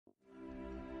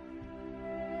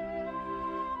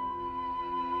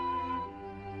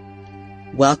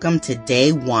Welcome to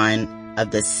day 1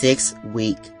 of the 6th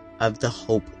week of the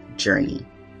Hope Journey.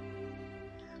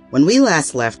 When we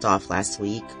last left off last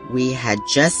week, we had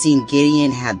just seen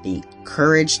Gideon had the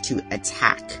courage to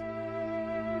attack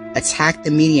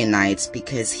the Midianites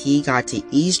because he got to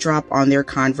eavesdrop on their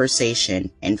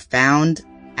conversation and found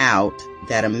out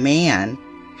that a man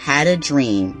had a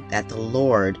dream that the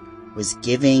Lord was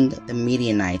giving the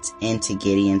Midianites into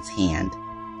Gideon's hand.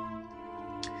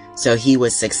 So he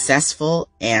was successful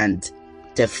and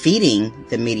defeating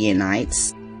the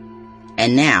Midianites.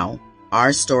 And now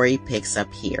our story picks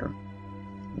up here.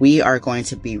 We are going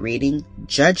to be reading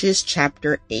Judges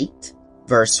chapter 8,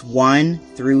 verse 1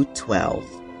 through 12,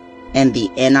 and the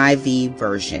NIV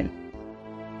version.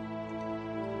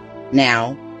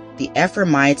 Now, the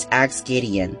Ephraimites asked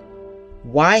Gideon,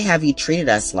 "Why have you treated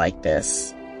us like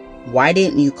this? Why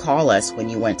didn't you call us when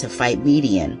you went to fight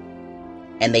Midian?"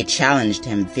 And they challenged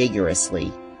him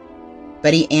vigorously.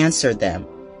 But he answered them,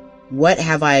 "What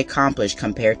have I accomplished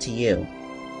compared to you?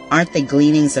 Aren't the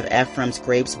gleanings of Ephraim's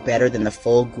grapes better than the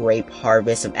full grape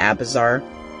harvest of Abiezer?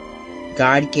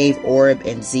 God gave Oreb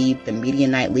and Zeeb, the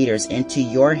Midianite leaders, into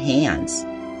your hands.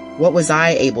 What was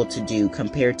I able to do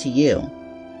compared to you?"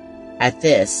 At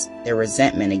this, their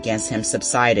resentment against him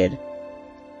subsided.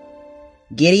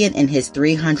 Gideon and his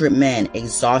 300 men,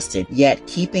 exhausted yet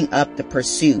keeping up the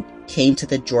pursuit, came to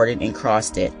the Jordan and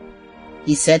crossed it.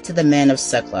 He said to the men of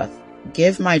Succoth,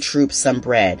 "Give my troops some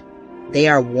bread. They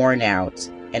are worn out,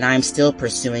 and I am still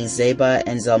pursuing Zebah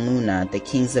and Zalmunna, the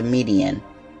kings of Midian."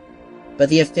 But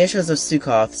the officials of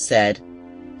Succoth said,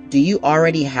 "Do you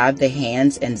already have the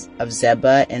hands of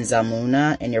Zebah and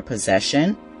Zalmunna in your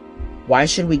possession? Why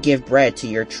should we give bread to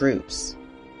your troops?"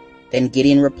 Then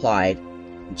Gideon replied,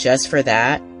 "Just for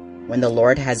that, when the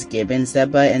Lord has given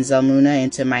Zebah and Zalmunna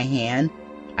into my hand,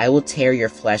 I will tear your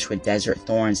flesh with desert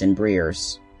thorns and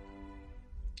briars."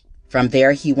 From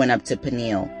there he went up to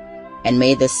Peniel, and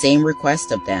made the same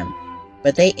request of them.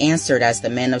 But they answered as the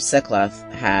men of Succoth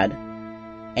had.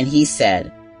 And he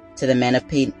said to the men of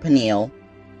Peniel,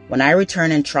 "When I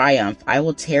return in triumph, I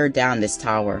will tear down this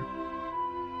tower."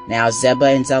 Now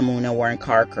Zebah and Zalmunna were in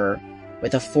Karkor,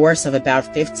 with a force of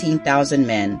about 15,000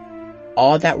 men,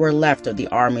 all that were left of the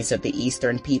armies of the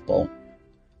eastern people.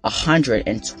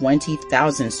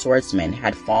 120,000 swordsmen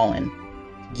had fallen.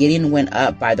 Gideon went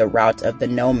up by the route of the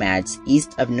nomads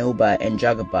east of Nobah and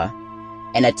Jogabah,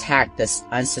 and attacked this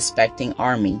unsuspecting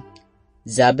army.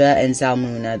 Zebah and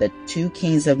Zalmunna, the 2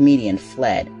 kings of Midian,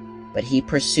 fled, but he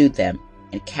pursued them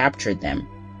and captured them,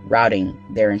 routing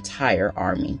their entire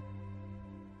army.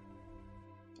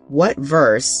 What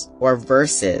verse or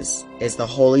verses is the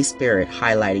Holy Spirit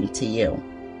highlighting to you?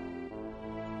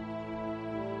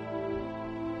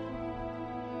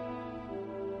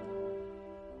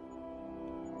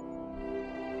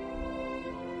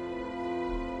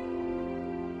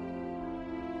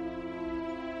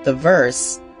 The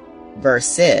verses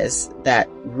that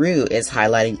Rue is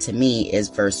highlighting to me is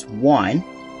verse 1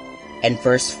 and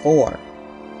verse 4.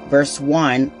 Verse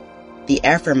 1, the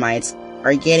Ephraimites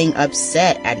are getting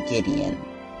upset at Gideon,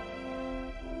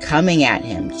 coming at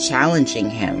him, challenging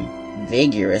him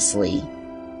vigorously.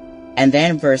 And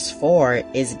then verse 4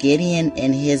 is Gideon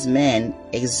and his men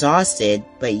exhausted,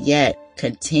 but yet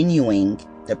continuing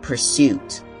the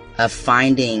pursuit of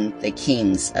finding the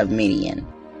kings of Midian.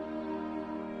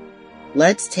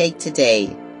 Let's take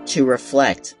today to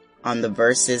reflect on the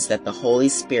verses that the Holy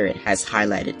Spirit has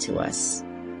highlighted to us.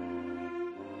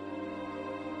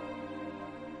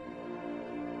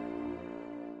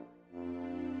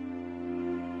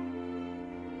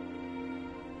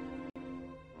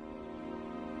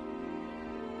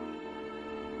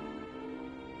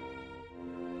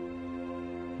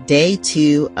 Day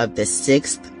 2 of the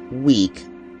 6th week.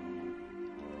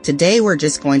 Today we're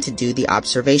just going to do the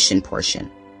observation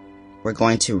portion. We're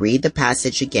going to read the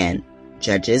passage again,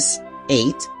 Judges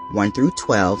 8, 1 through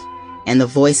 12, and the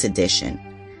Voice Edition,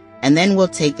 and then we'll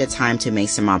take the time to make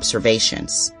some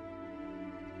observations.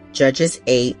 Judges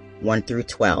 8, 1 through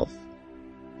 12.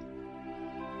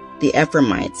 The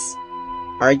Ephraimites,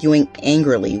 arguing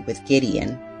angrily with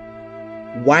Gideon,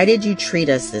 "Why did you treat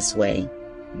us this way?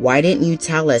 Why didn't you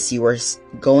tell us you were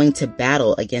going to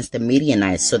battle against the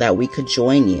Midianites so that we could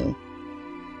join you?"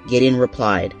 Gideon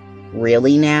replied,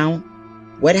 "Really now?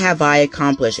 What have I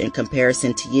accomplished in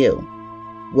comparison to you?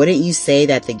 Wouldn't you say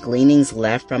that the gleanings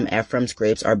left from Ephraim's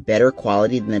grapes are better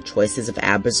quality than the choices of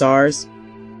Abiezer's?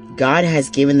 God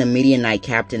has given the Midianite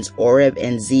captains Oreb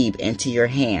and Zeeb into your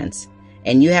hands,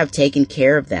 and you have taken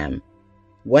care of them.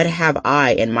 What have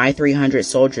I and my 300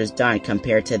 soldiers done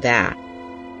compared to that?"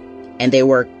 And they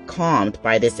were calmed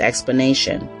by this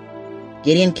explanation.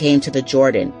 Gideon came to the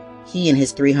Jordan, he and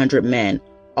his 300 men,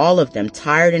 all of them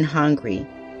tired and hungry,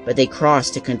 but they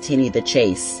crossed to continue the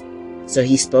chase. So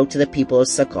he spoke to the people of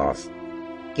Succoth.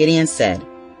 Gideon said,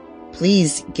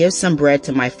 "Please give some bread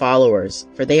to my followers,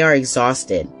 for they are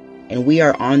exhausted, and we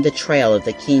are on the trail of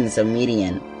the kings of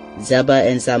Midian, Zebah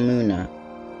and Zalmunna."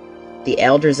 The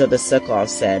elders of the Succoth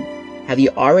said, "Have you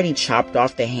already chopped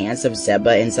off the hands of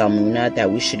Zebah and Zalmunna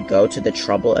that we should go to the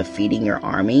trouble of feeding your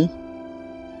army?"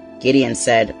 Gideon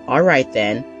said, "All right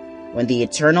then. When the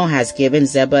Eternal has given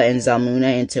Zebah and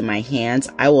Zalmunna into my hands,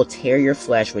 I will tear your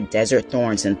flesh with desert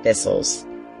thorns and thistles."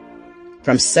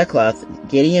 From Succoth,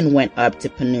 Gideon went up to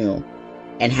Penuel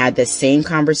and had the same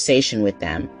conversation with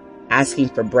them, asking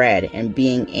for bread and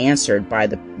being answered by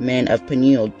the men of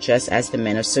Penuel just as the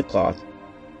men of Succoth.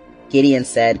 Gideon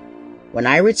said, "When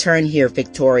I return here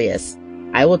victorious,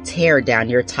 I will tear down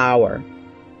your tower."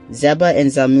 Zebah and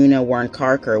Zalmunna were in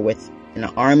Karkor with an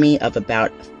army of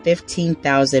about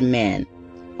 15,000 men,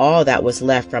 all that was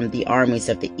left from the armies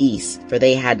of the east, for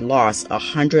they had lost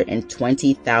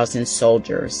 120,000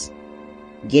 soldiers.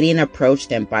 Gideon approached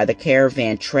them by the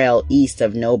caravan trail east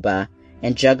of Nobah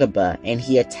and Jugabah, and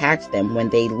he attacked them when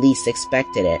they least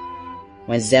expected it.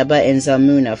 When Zebah and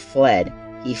Zalmunna fled,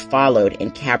 he followed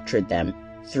and captured them,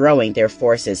 throwing their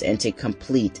forces into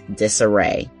complete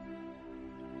disarray.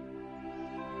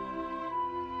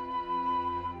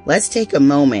 Let's take a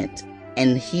moment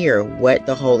and hear what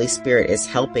the Holy Spirit is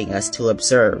helping us to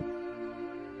observe.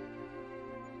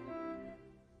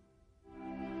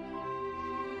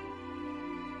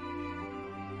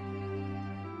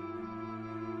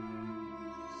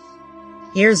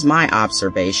 Here's my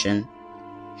observation.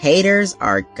 Haters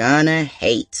are gonna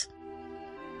hate.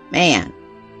 Man,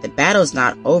 the battle's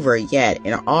not over yet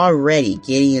and already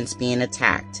Gideon's being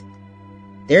attacked.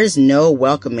 There's no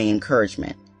welcoming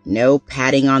encouragement, no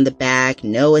patting on the back,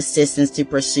 no assistance to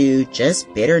pursue,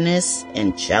 just bitterness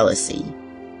and jealousy.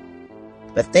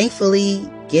 But thankfully,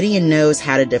 Gideon knows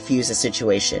how to defuse the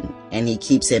situation, and he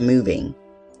keeps it moving.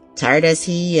 Tired as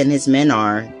he and his men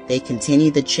are, they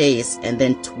continue the chase and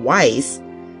then twice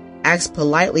ask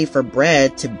politely for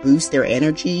bread to boost their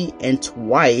energy, and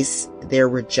twice they're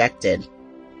rejected.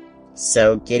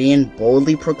 So Gideon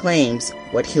boldly proclaims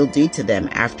what he'll do to them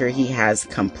after he has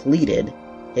completed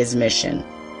his mission.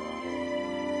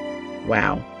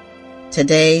 Wow.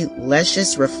 Today, let's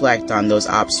just reflect on those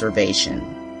observations.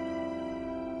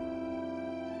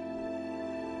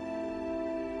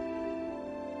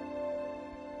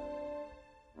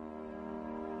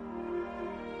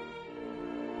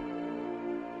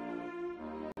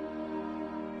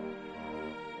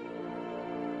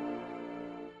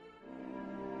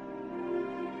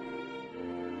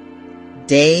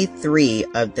 Day 3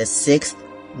 of the 6th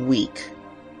week.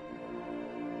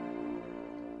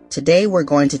 Today we're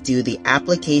going to do the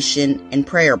application and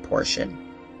prayer portion.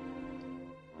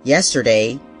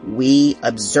 Yesterday, we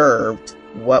observed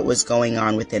what was going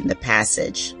on within the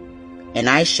passage, and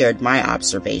I shared my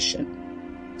observation.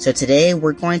 So today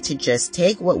we're going to just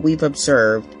take what we've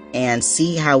observed and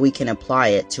see how we can apply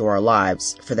it to our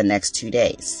lives for the next 2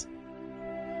 days.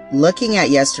 Looking at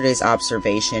yesterday's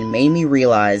observation made me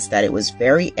realize that it was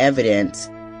very evident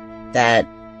that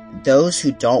those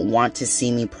who don't want to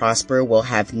see me prosper will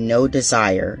have no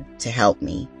desire to help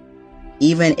me,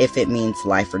 even if it means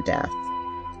life or death.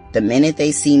 The minute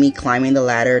they see me climbing the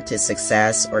ladder to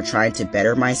success or trying to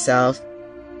better myself,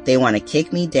 they want to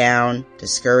kick me down,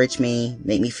 discourage me,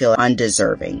 make me feel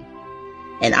undeserving.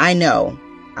 And I know,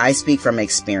 I speak from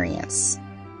experience.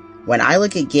 When I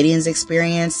look at Gideon's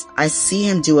experience, I see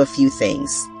him do a few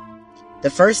things. The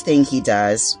first thing he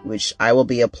does, which I will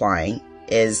be applying,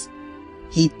 is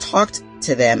he talked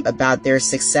to them about their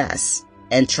success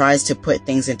and tries to put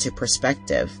things into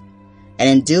perspective. And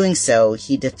in doing so,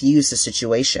 he diffused the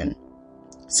situation.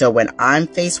 So when I'm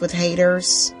faced with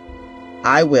haters,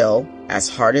 I will, as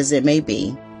hard as it may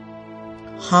be,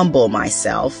 humble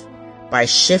myself by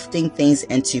shifting things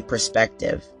into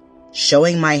perspective,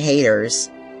 showing my haters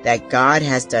that God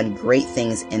has done great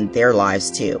things in their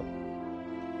lives too.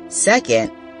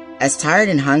 Second, as tired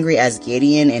and hungry as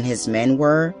Gideon and his men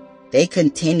were, they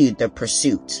continued the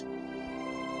pursuit.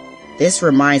 This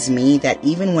reminds me that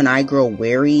even when I grow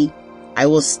weary, I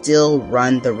will still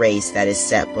run the race that is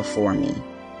set before me.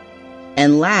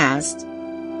 And last,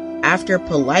 after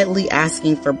politely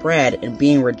asking for bread and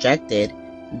being rejected,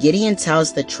 Gideon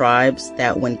tells the tribes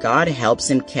that when God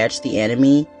helps him catch the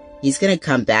enemy, he's going to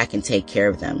come back and take care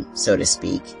of them, so to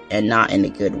speak, and not in a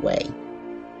good way.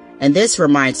 And this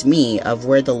reminds me of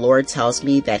where the Lord tells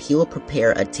me that he will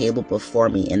prepare a table before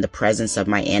me in the presence of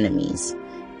my enemies.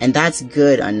 And that's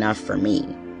good enough for me.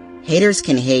 Haters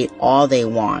can hate all they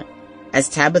want. As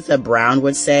Tabitha Brown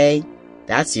would say,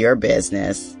 that's your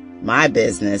business. My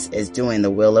business is doing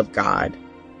the will of God.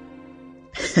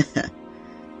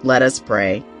 Let us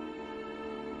pray.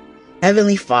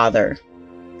 Heavenly Father,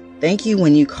 thank you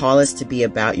when you call us to be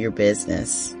about your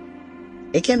business.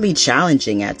 It can be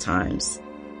challenging at times,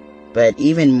 but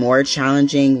even more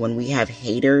challenging when we have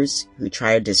haters who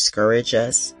try to discourage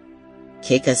us,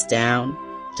 kick us down,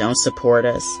 don't support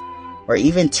us, or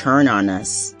even turn on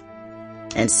us.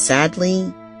 And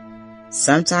sadly,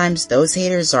 sometimes those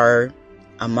haters are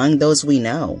among those we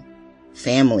know,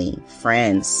 family,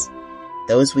 friends,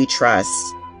 those we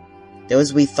trust,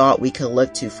 those we thought we could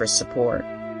look to for support.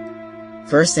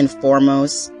 First and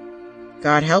foremost,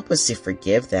 God, help us to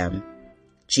forgive them.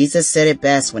 Jesus said it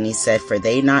best when he said, "For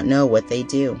they not know what they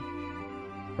do."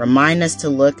 Remind us to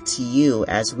look to you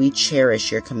as we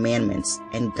cherish your commandments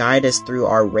and guide us through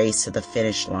our race to the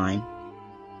finish line.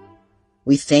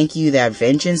 We thank you that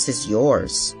vengeance is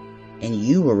yours and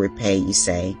you will repay, you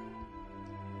say.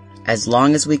 As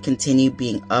long as we continue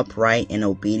being upright and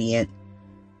obedient,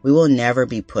 we will never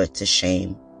be put to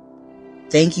shame.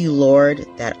 Thank you, Lord,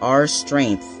 that our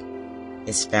strength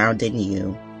is found in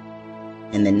you.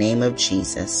 In the name of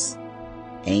Jesus,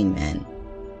 amen.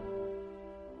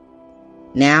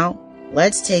 Now,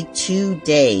 let's take 2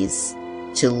 days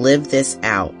to live this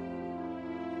out.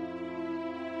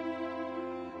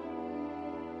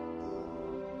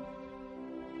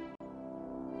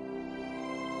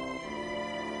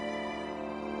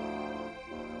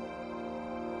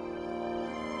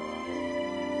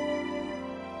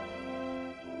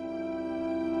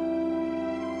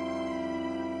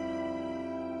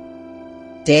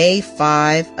 Day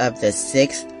 5 of the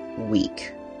 6th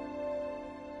week.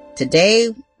 Today,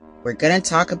 we're going to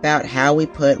talk about how we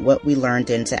put what we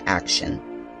learned into action.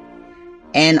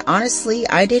 And honestly,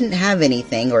 I didn't have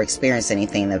anything or experience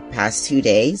anything the past 2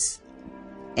 days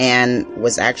and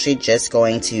was actually just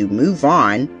going to move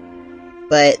on.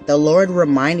 But the Lord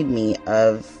reminded me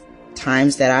of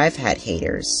times that I've had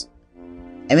haters.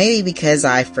 And maybe because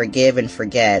I forgive and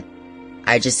forget,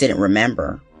 I just didn't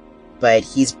remember. But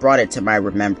he's brought it to my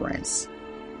remembrance.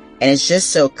 And it's just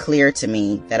so clear to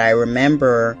me that I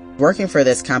remember working for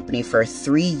this company for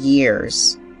 3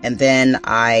 years, and then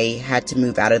I had to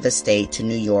move out of the state to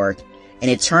New York.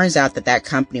 And it turns out that that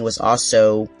company was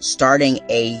also starting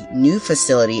a new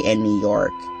facility in New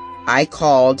York. I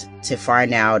called to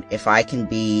find out if I can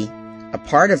be a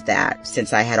part of that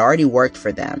since I had already worked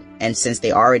for them. And since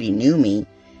they already knew me,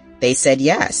 they said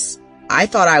yes. I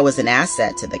thought I was an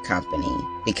asset to the company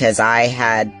because I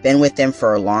had been with them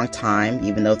for a long time,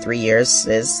 even though 3 years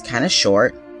is kind of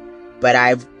short. But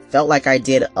I felt like I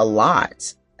did a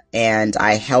lot, and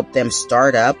I helped them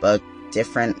start up a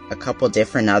couple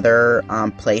different other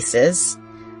places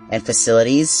and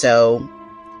facilities. So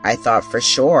I thought for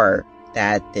sure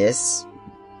that this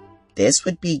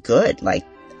would be good. Like,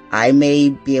 I may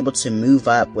be able to move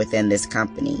up within this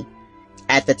company.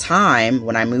 At the time,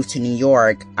 when I moved to New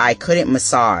York, I couldn't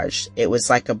massage. It was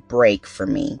like a break for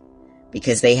me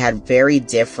because they had very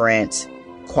different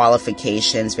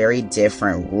qualifications, very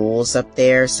different rules up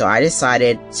there. So I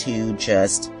decided to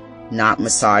just not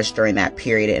massage during that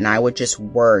period, and I would just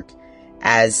work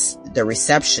as the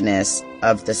receptionist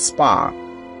of the spa.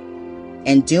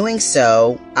 In doing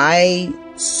so, I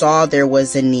saw there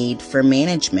was a need for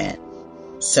management.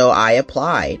 So I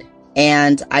applied,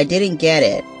 and I didn't get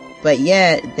it. But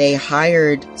yet, they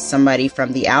hired somebody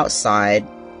from the outside,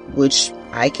 which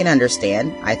I can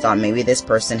understand. I thought maybe this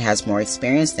person has more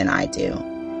experience than I do.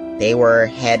 They were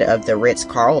head of the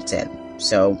Ritz-Carlton.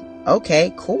 So,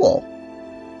 okay, cool.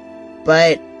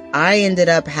 But I ended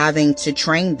up having to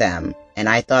train them, and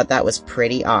I thought that was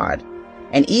pretty odd.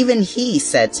 And even he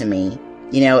said to me,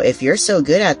 if you're so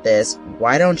good at this,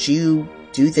 why don't you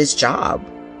do this job?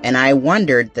 And I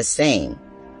wondered the same.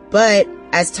 But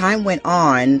as time went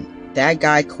on, that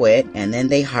guy quit, and then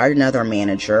they hired another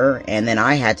manager, and then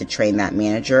I had to train that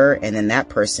manager, and then that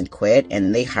person quit, and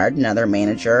then they hired another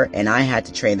manager, and I had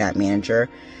to train that manager.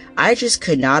 I just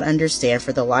could not understand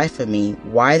for the life of me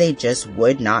why they just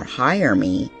would not hire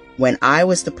me when I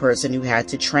was the person who had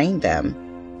to train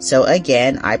them. So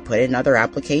again, I put in another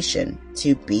application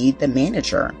to be the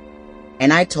manager.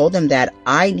 And I told them that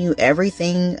I knew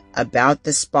everything about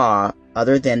the spa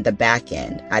other than the back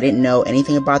end. I didn't know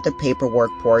anything about the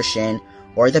paperwork portion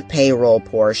or the payroll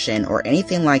portion or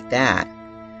anything like that.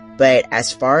 But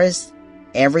as far as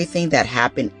everything that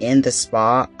happened in the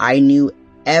spa, I knew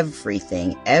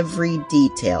everything, every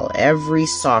detail, every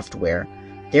software.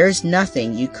 There's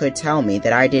nothing you could tell me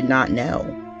that I did not know.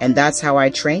 And that's how I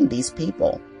trained these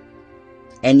people.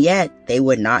 and yet they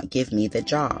would not give me the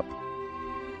job.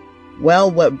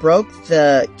 Well, what broke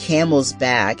the camel's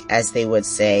back, as they would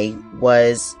say,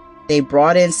 was they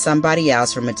brought in somebody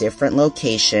else from a different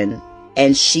location,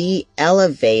 and she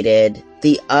elevated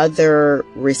the other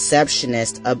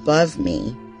receptionist above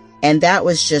me. And that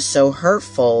was just so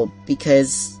hurtful,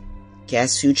 because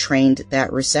guess who trained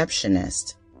that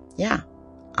receptionist? Yeah,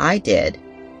 I did.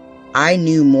 I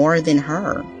knew more than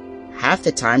her. Half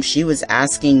the time she was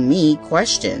asking me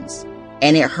questions,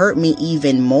 and it hurt me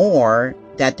even more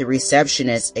that the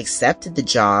receptionist accepted the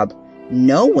job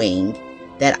knowing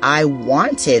that I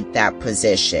wanted that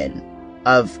position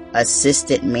of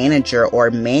assistant manager or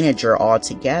manager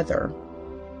altogether.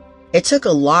 It took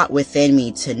a lot within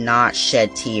me to not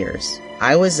shed tears.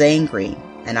 I was angry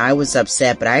and I was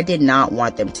upset, but I did not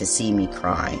want them to see me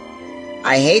cry.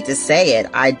 I hate to say it,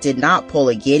 I did not pull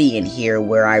a Gideon here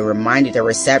where I reminded the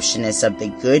receptionist of the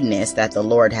goodness that the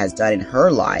Lord has done in her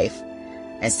life.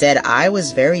 Instead, I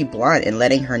was very blunt in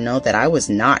letting her know that I was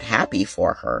not happy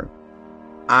for her.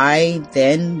 I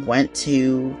then went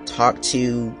to talk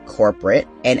to corporate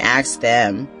and asked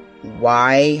them,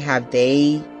 why have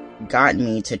they gotten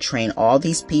me to train all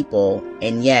these people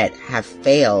and yet have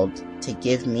failed to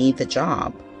give me the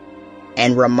job?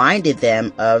 And reminded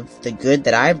them of the good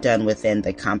that I've done within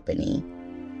the company.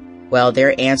 Well,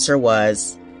 their answer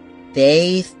was,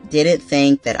 they didn't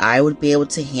think that I would be able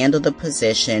to handle the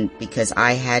position because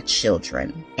I had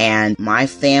children, and my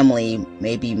family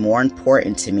may be more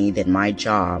important to me than my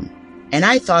job. And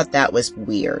I thought that was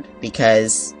weird,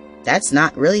 because that's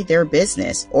not really their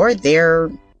business or their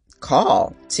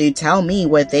call to tell me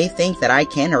what they think that I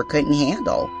can or couldn't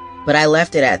handle. But I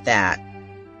left it at that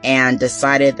and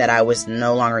decided that I was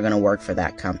no longer going to work for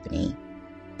that company.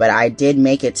 But I did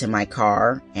make it to my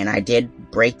car, and I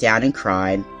did break down and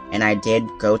cry. And I did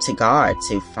go to God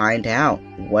to find out,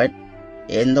 what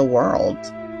in the world?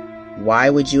 Why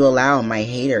would you allow my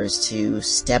haters to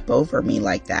step over me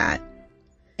like that?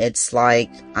 It's like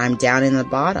I'm down in the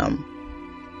bottom.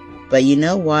 But you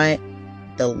know what?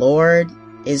 The Lord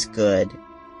is good.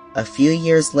 A few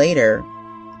years later,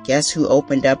 guess who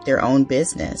opened up their own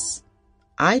business?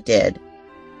 I did.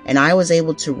 And I was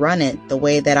able to run it the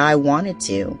way that I wanted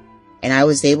to. And I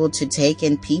was able to take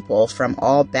in people from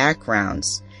all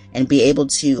backgrounds and be able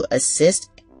to assist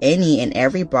any and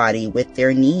everybody with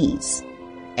their needs.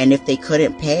 And if they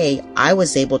couldn't pay, I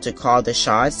was able to call the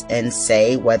shots and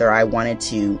say whether I wanted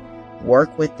to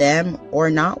work with them or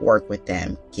not work with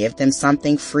them, give them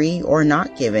something free or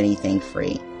not give anything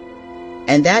free.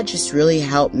 And that just really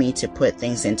helped me to put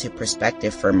things into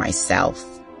perspective for myself.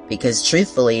 Because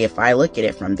truthfully, if I look at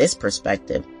it from this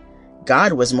perspective,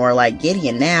 God was more like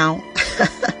Gideon now.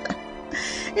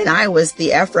 And I was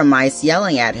the Ephraimites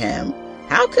yelling at him,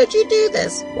 how could you do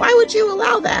this? Why would you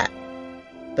allow that?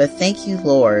 But thank you,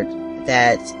 Lord,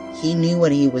 that he knew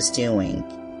what he was doing,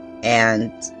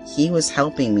 and he was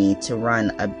helping me to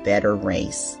run a better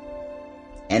race.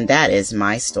 And that is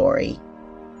my story.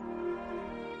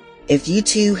 If you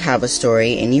too have a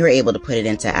story and you're able to put it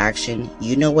into action,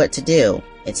 you know what to do.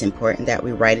 It's important that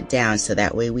we write it down so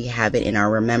that way we have it in our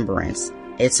remembrance.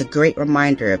 It's a great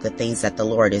reminder of the things that the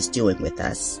Lord is doing with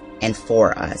us and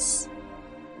for us.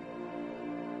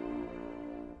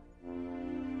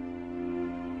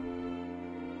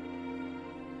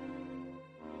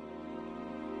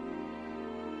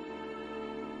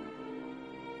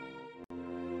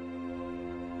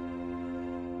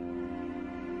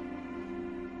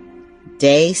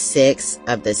 Day 6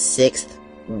 of the 6th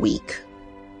week.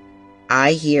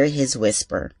 I Hear His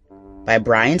Whisper by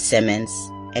Brian Simmons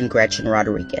and Gretchen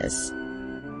Rodriguez.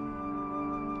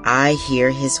 I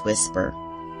hear his whisper,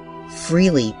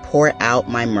 freely pour out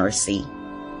my mercy.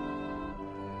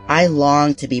 I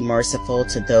long to be merciful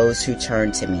to those who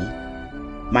turn to me.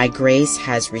 My grace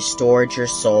has restored your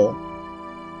soul,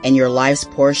 and your life's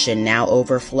portion now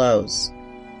overflows.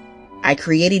 I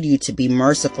created you to be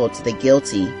merciful to the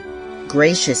guilty,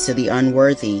 gracious to the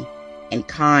unworthy, and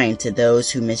kind to those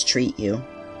who mistreat you.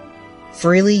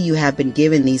 Freely you have been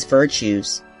given these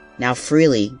virtues. Now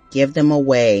freely give them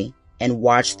away and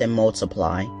watch them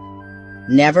multiply.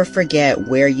 Never forget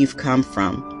where you've come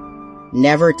from.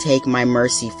 Never take my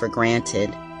mercy for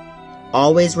granted.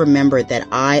 Always remember that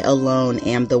I alone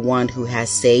am the one who has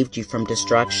saved you from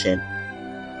destruction.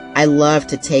 I love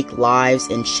to take lives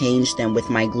and change them with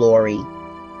my glory.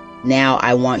 Now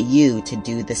I want you to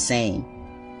do the same.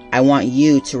 I want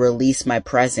you to release my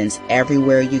presence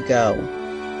everywhere you go.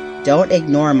 Don't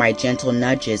ignore my gentle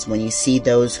nudges when you see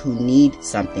those who need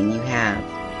something you have.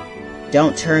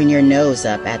 Don't turn your nose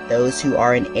up at those who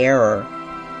are in error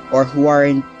or who are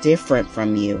indifferent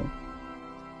from you.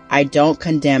 I don't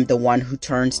condemn the one who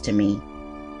turns to me.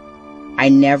 I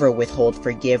never withhold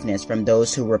forgiveness from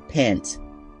those who repent.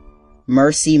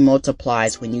 Mercy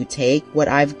multiplies when you take what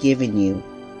I've given you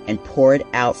and pour it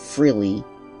out freely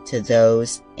to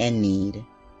those in need.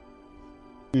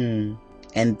 And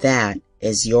that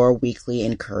is your weekly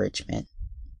encouragement.